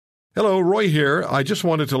Hello, Roy here. I just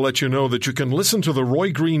wanted to let you know that you can listen to The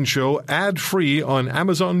Roy Green Show ad-free on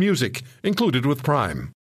Amazon Music, included with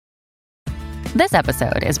Prime. This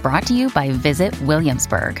episode is brought to you by Visit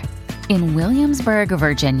Williamsburg. In Williamsburg,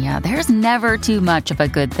 Virginia, there's never too much of a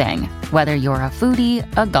good thing. Whether you're a foodie,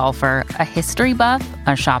 a golfer, a history buff,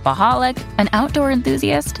 a shopaholic, an outdoor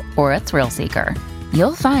enthusiast, or a thrill seeker,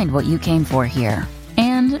 you'll find what you came for here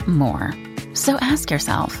and more. So ask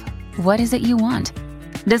yourself, what is it you want?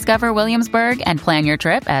 Discover Williamsburg and plan your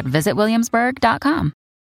trip at visitwilliamsburg.com.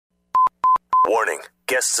 Warning.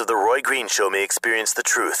 Guests of The Roy Green Show may experience the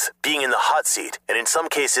truth, being in the hot seat, and in some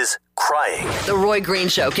cases, crying. The Roy Green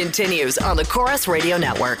Show continues on the Chorus Radio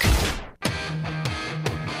Network.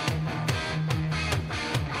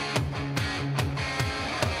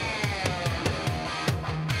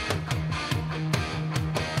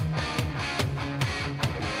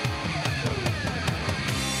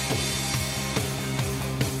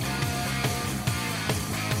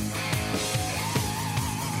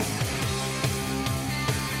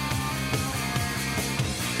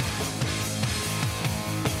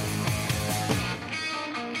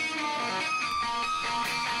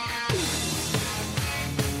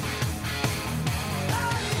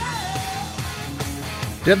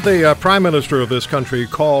 Did the Prime Minister of this country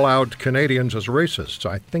call out Canadians as racists?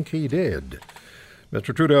 I think he did.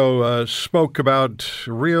 Mr. Trudeau spoke about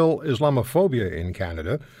real Islamophobia in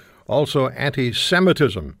Canada, also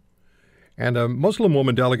anti-Semitism. And a Muslim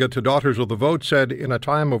woman delegate to Daughters of the Vote said, in a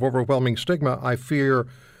time of overwhelming stigma, I fear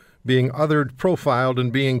being othered, profiled,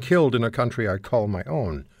 and being killed in a country I call my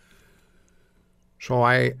own. So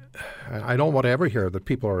I don't want to ever hear that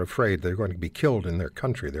people are afraid they're going to be killed in their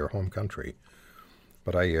country, their home country.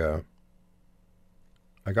 But I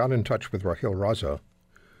got in touch with Rahil Raza,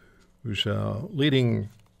 who's a leading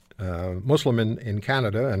Muslim in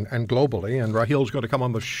Canada and globally. And Rahil's going to come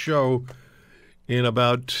on the show in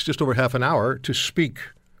about just over half an hour to speak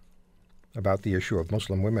about the issue of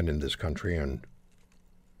Muslim women in this country and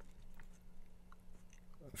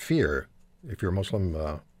fear, if you're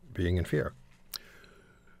Muslim, being in fear.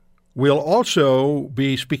 We'll also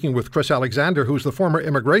be speaking with Chris Alexander, who's the former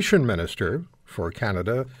immigration minister for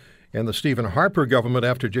Canada in the Stephen Harper government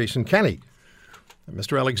after Jason Kenney.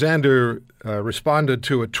 Mr. Alexander responded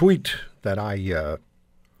to a tweet that I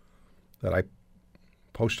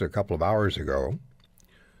posted a couple of hours ago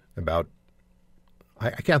about,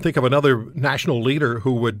 I can't think of another national leader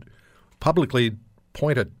who would publicly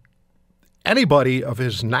point at anybody of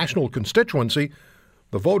his national constituency,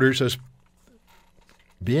 the voters, as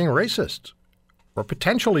being racist or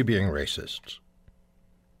potentially being racists.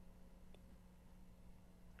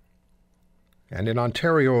 And in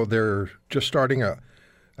Ontario, they're just starting a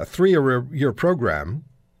 3-year program,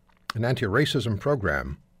 an anti-racism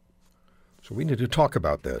program. So we need to talk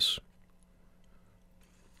about this.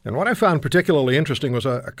 And what I found particularly interesting was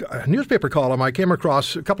a newspaper column I came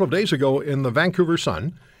across a couple of days ago in the Vancouver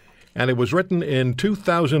Sun, and it was written in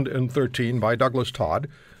 2013 by Douglas Todd,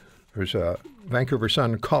 who's a Vancouver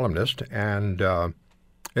Sun columnist, and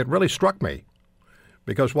it really struck me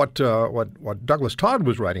because what Douglas Todd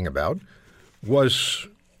was writing about was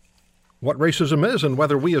what racism is and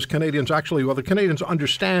whether we as Canadians whether Canadians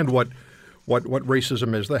understand what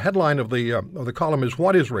racism is. The headline of the column is,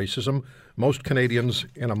 "What is racism? Most Canadians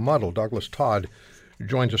in a Muddle." Douglas Todd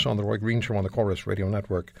joins us on the Roy Green Show on the Chorus Radio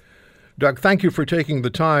Network. Doug, thank you for taking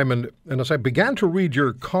the time. And as I began to read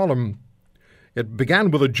your column, it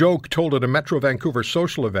began with a joke told at a Metro Vancouver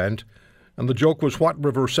social event, and the joke was, what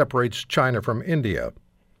river separates China from India?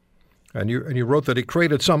 And you wrote that it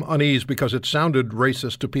created some unease because it sounded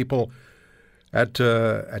racist to people at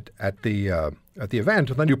the event.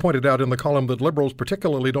 And then you pointed out in the column that Liberals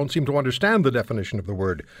particularly don't seem to understand the definition of the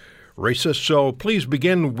word racist. So please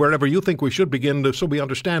begin wherever you think we should begin so we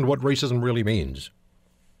understand what racism really means.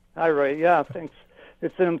 Hi, Roy. Yeah, thanks.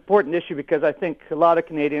 It's an important issue because I think a lot of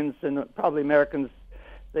Canadians and probably Americans,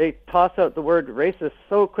 they toss out the word racist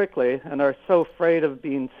so quickly and are so afraid of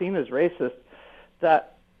being seen as racist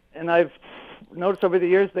that, and I've noticed over the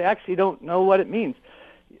years, they actually don't know what it means.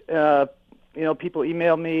 People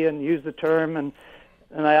email me and use the term, and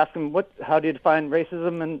I ask them, how do you define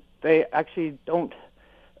racism? And they actually don't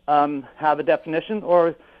have a definition,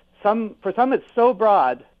 or for some it's so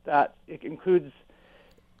broad that it includes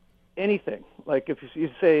anything. Like if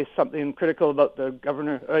you say something critical about the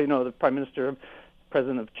governor, or, the prime minister,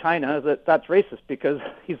 president of China, that's racist because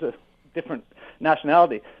he's a different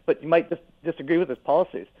nationality, but you might disagree with his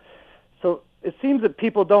policies. So it seems that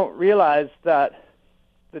people don't realize that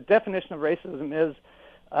the definition of racism is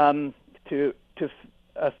to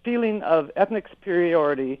a feeling of ethnic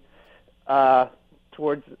superiority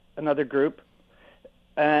towards another group,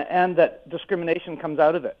 and that discrimination comes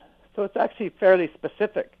out of it. So it's actually fairly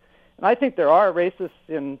specific. And I think there are racists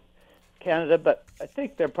in Canada, but I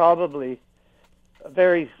think they're probably a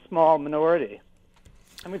very small minority.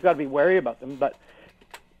 And we've got to be wary about them. But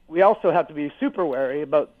we also have to be super wary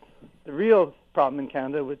about the real problem in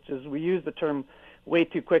Canada, which is we use the term way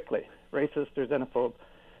too quickly, racist or xenophobe,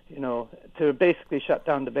 to basically shut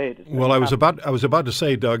down debate. Well, I was about to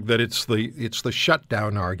say, Doug, that it's the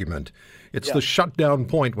shutdown argument. It's the shutdown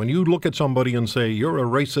point. When you look at somebody and say you're a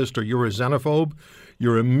racist or you're a xenophobe,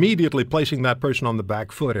 you're immediately placing that person on the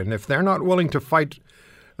back foot. And if they're not willing to fight,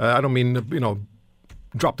 I don't mean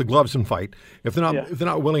drop the gloves and fight. If they're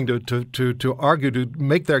not willing to argue, to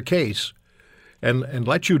make their case, and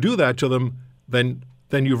let you do that to them,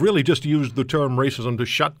 then you've really just used the term racism to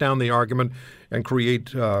shut down the argument and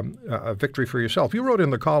create a victory for yourself. You wrote in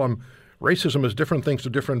the column, racism is different things to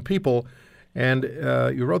different people, and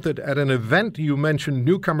you wrote that at an event you mentioned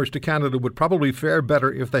newcomers to Canada would probably fare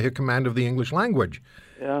better if they had command of the English language.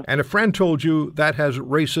 Yeah. And a friend told you that has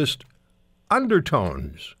racist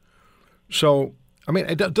undertones. So, I mean,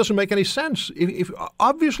 it doesn't make any sense. If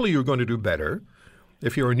obviously you're going to do better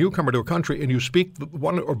if you're a newcomer to a country and you speak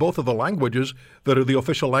one or both of the languages that are the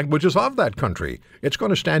official languages of that country. It's going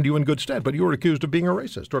to stand you in good stead. But you were accused of being a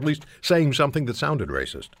racist, or at least saying something that sounded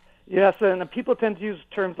racist. Yes, and people tend to use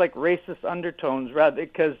terms like racist undertones rather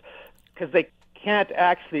because they can't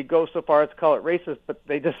actually go so far as to call it racist, but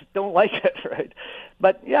they just don't like it, right?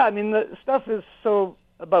 But yeah, I mean, the stuff is so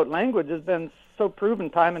about language has been so proven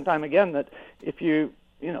time and time again that if you're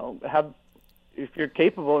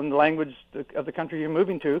capable in the language of the country you're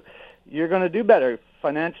moving to, you're going to do better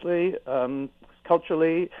financially,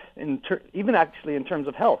 culturally, even actually in terms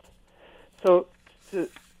of health. So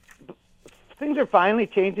things are finally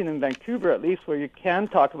changing in Vancouver, at least, where you can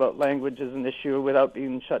talk about language as an issue without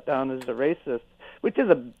being shut down as a racist, which is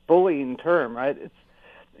a bullying term, right?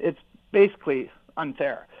 It's basically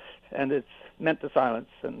unfair, and it's meant to silence.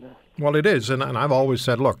 Well, it is, and I've always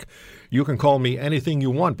said, look, you can call me anything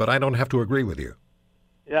you want, but I don't have to agree with you.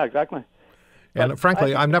 Yeah, exactly. And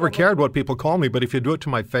frankly, I've never cared what people call me, but if you do it to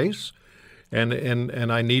my face,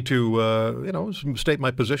 and I need to state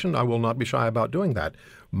my position, I will not be shy about doing that.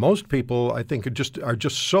 Most people, I think, are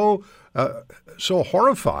just so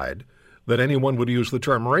horrified that anyone would use the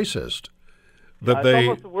term racist that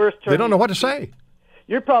they don't know what to say.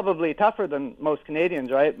 You're probably tougher than most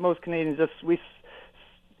Canadians, right? Most Canadians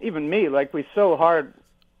even me, we so hard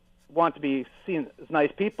want to be seen as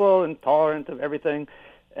nice people and tolerant of everything.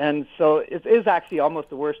 And so it is actually almost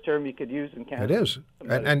the worst term you could use in Canada. It is.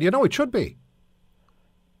 And it should be.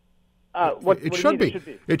 It should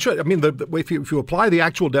be. It should. I mean, if you apply the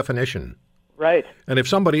actual definition. Right. And if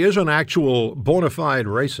somebody is an actual bona fide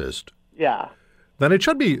racist. Yeah. Then it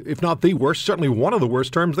should be, if not the worst, certainly one of the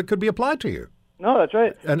worst terms that could be applied to you. No, that's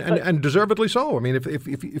right. And deservedly so. I mean,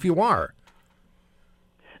 if you are.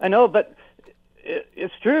 I know, but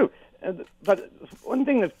it's true. But one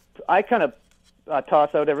thing that I kind of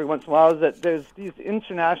toss out every once in a while is that there's these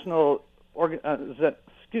international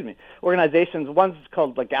organizations. One's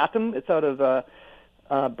called Legatum. It's out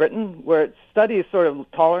of Britain, where it studies sort of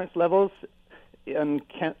tolerance levels in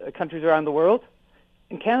countries around the world.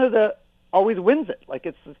 And Canada always wins it.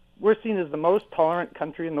 We're seen as the most tolerant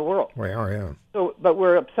country in the world. We are, yeah. So, but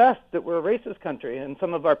we're obsessed that we're a racist country, and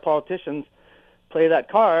some of our politicians play that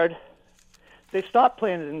card. They've stopped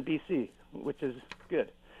playing it in BC, which is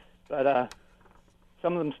good, but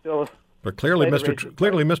some of them still. But clearly,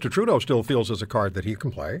 Mr. Trudeau still feels as a card that he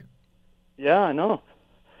can play. Yeah, I know.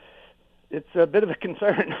 It's a bit of a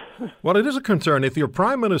concern. Well, it is a concern if your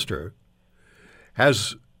prime minister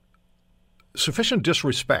has sufficient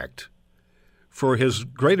disrespect for his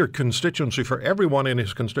greater constituency, for everyone in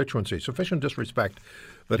his constituency, sufficient disrespect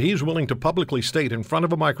that he's willing to publicly state in front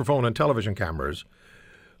of a microphone and television cameras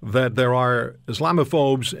that there are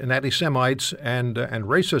Islamophobes and anti-Semites and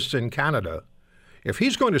racists in Canada. If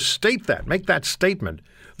he's going to state that, make that statement,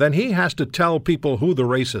 then he has to tell people who the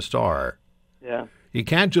racists are. Yeah. He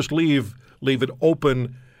can't just leave it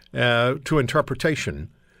open to interpretation,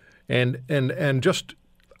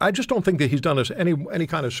 I just don't think that he's done us any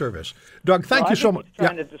kind of service. Doug, thank you so much. He's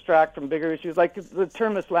trying to distract from bigger issues. Like the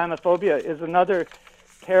term Islamophobia is another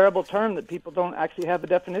terrible term that people don't actually have a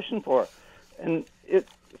definition for. And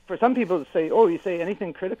for some people to say, oh, you say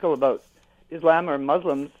anything critical about Islam or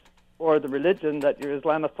Muslims or the religion, that you're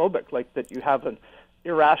Islamophobic, like that you have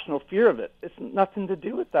irrational fear of it. It's nothing to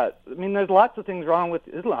do with that. I mean, there's lots of things wrong with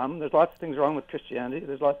Islam. There's lots of things wrong with Christianity.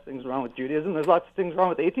 There's lots of things wrong with Judaism. There's lots of things wrong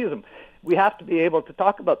with atheism. We have to be able to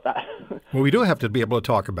talk about that. Well, we do have to be able to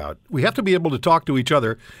talk about. We have to be able to talk to each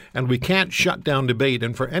other, and we can't shut down debate.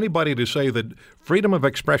 And for anybody to say that freedom of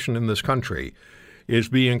expression in this country is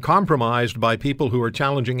being compromised by people who are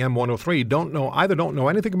challenging M103 either don't know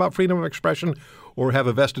anything about freedom of expression or have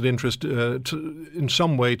a vested interest in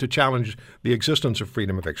some way to challenge the existence of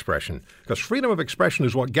freedom of expression. Because freedom of expression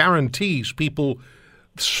is what guarantees people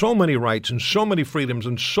so many rights and so many freedoms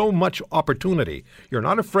and so much opportunity. You're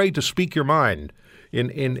not afraid to speak your mind.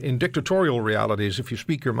 In dictatorial realities, if you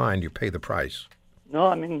speak your mind, you pay the price. No,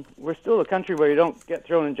 I mean, we're still a country where you don't get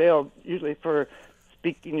thrown in jail usually for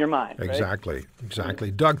speaking your mind. Right?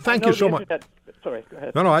 Exactly. Doug, thank you so much. Sorry, go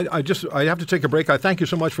ahead. No, I have to take a break. I thank you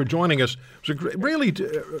so much for joining us. It was really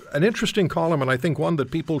an interesting column, and I think one that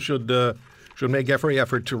people should make every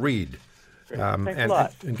effort to read, Thanks a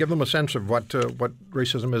lot. and give them a sense of what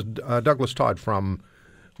racism is. Douglas Todd from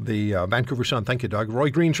the Vancouver Sun. Thank you, Doug. Roy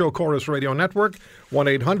Green Show, Chorus Radio Network.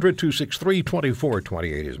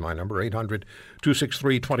 1-800-263-2428 is my number.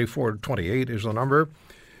 800-263-2428 is the number.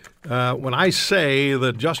 When I say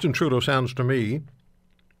that Justin Trudeau sounds to me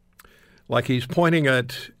like he's pointing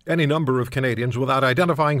at any number of Canadians without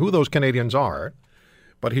identifying who those Canadians are,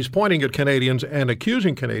 but he's pointing at Canadians and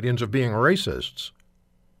accusing Canadians of being racists.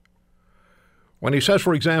 When he says,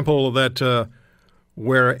 for example, that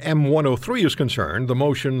where M103 is concerned, the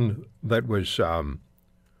motion that was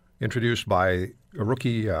introduced by a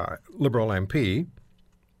rookie Liberal MP,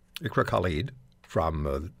 Iqra Khalid,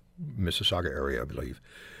 from Mississauga area, I believe,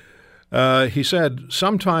 he said,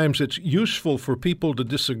 sometimes it's useful for people to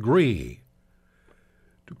disagree,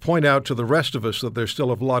 to point out to the rest of us that there's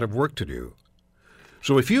still a lot of work to do.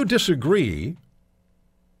 So if you disagree,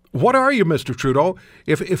 what are you, Mr. Trudeau?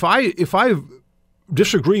 If I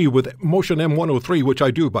disagree with motion M103, which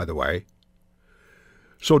I do, by the way,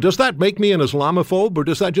 so does that make me an Islamophobe, or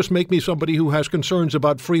does that just make me somebody who has concerns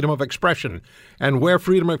about freedom of expression and where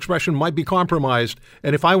freedom of expression might be compromised?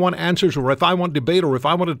 And if I want answers, or if I want debate, or if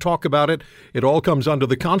I want to talk about it, it all comes under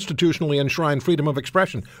the constitutionally enshrined freedom of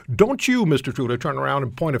expression. Don't you, Mr. Trudeau, turn around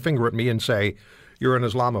and point a finger at me and say, you're an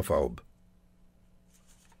Islamophobe.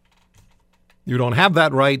 You don't have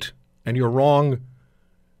that right, and you're wrong.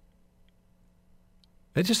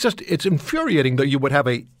 It's infuriating that you would have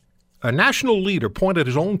a national leader point at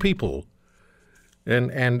his own people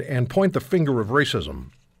and point the finger of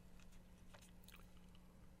racism.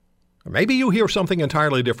 Maybe you hear something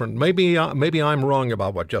entirely different. Maybe I'm wrong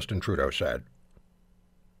about what Justin Trudeau said.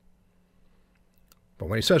 But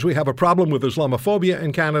when he says we have a problem with Islamophobia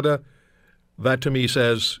in Canada, that to me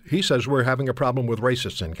says, he says we're having a problem with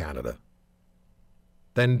racists in Canada.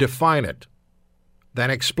 Then define it. Then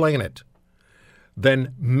explain it.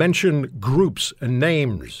 Then mention groups and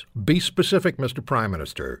names. Be specific, Mr. Prime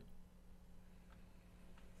Minister.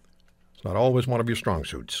 It's not always one of your strong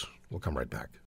suits. We'll come right back.